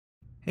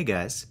Hey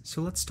guys,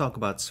 so let's talk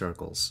about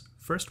circles.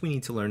 First we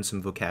need to learn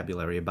some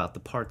vocabulary about the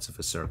parts of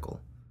a circle.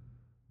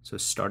 So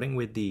starting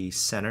with the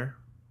center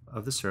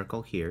of the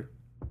circle here,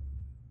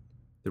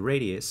 the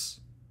radius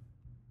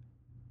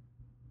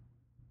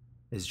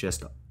is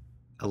just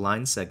a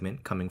line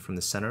segment coming from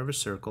the center of a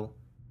circle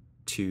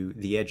to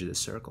the edge of the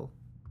circle.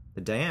 The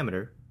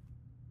diameter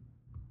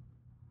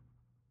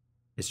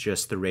is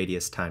just the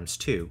radius times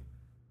 2.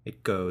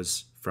 It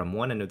goes from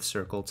one end of the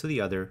circle to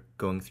the other,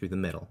 going through the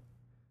middle.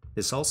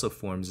 This also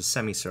forms a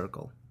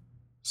semicircle.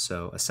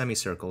 So a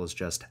semicircle is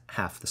just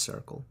half the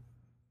circle.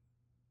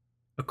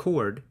 A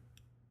chord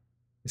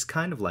is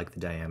kind of like the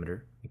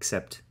diameter,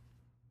 except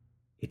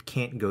it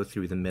can't go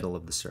through the middle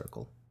of the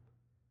circle.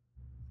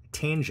 A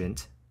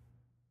tangent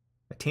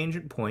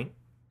point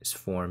is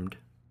formed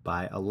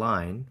by a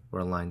line or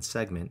a line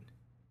segment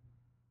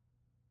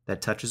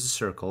that touches a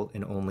circle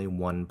in only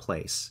one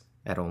place,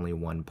 at only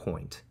one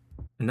point.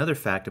 Another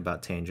fact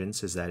about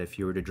tangents is that if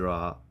you were to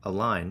draw a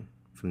line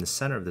from the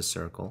center of the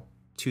circle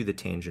to the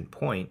tangent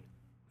point,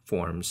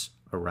 forms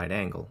a right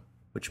angle,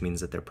 which means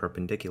that they're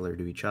perpendicular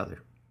to each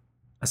other.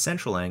 A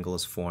central angle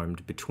is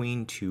formed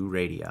between two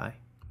radii.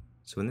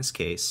 So in this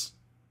case,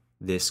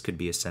 this could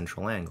be a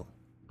central angle.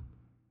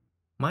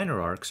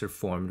 Minor arcs are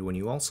formed when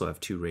you also have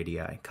two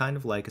radii, kind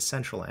of like a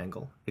central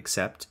angle,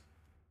 except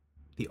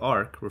the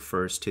arc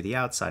refers to the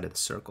outside of the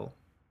circle.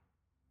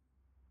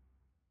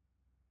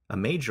 A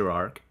major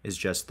arc is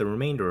just the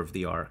remainder of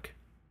the arc.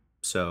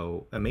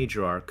 So a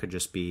major arc could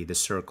just be the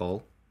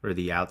circle, or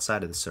the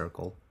outside of the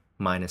circle,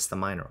 minus the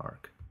minor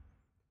arc.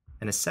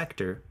 And a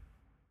sector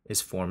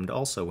is formed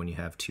also when you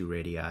have two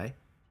radii,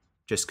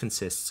 just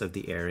consists of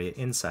the area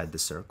inside the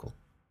circle.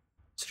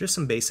 So just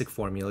some basic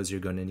formulas you're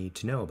going to need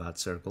to know about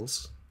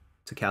circles.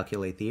 To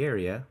calculate the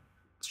area,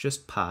 it's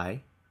just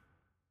pi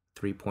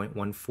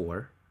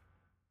 3.14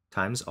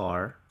 times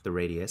r, the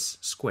radius,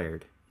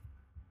 squared.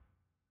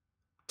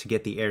 To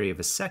get the area of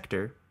a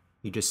sector,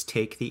 you just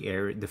take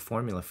the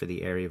formula for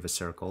the area of a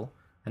circle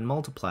and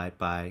multiply it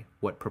by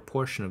what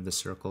proportion of the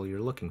circle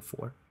you're looking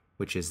for,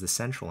 which is the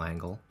central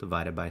angle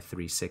divided by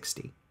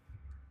 360.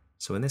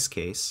 So in this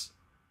case,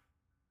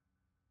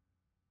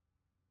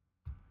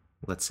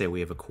 let's say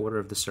we have a quarter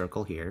of the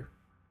circle here,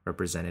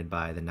 represented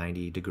by the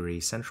 90-degree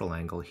central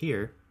angle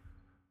here.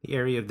 The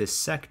area of this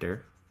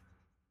sector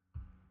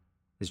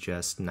is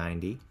just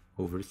 90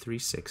 over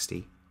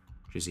 360,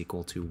 which is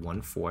equal to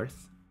 1/4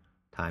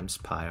 times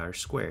pi r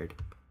squared.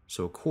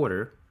 So a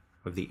quarter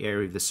of the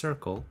area of the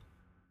circle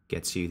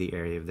gets you the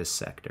area of this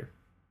sector.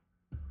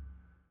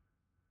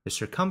 The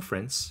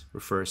circumference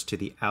refers to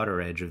the outer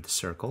edge of the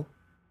circle,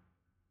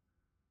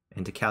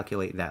 and to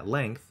calculate that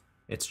length,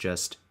 it's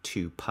just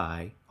 2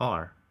 pi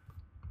r.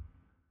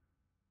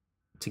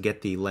 To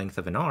get the length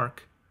of an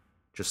arc,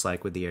 just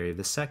like with the area of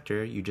the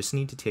sector, you just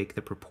need to take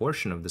the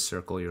proportion of the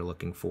circle you're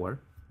looking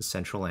for, the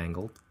central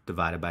angle,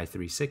 divided by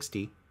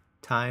 360,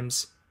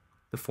 times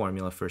the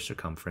formula for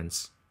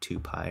circumference, 2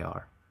 pi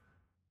r.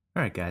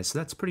 Alright guys, so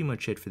that's pretty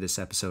much it for this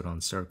episode on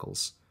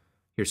circles.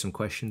 Here's some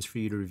questions for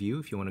you to review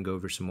if you want to go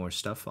over some more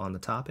stuff on the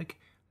topic,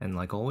 and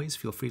like always,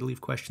 feel free to leave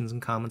questions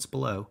and comments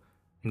below,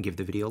 and give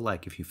the video a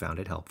like if you found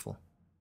it helpful.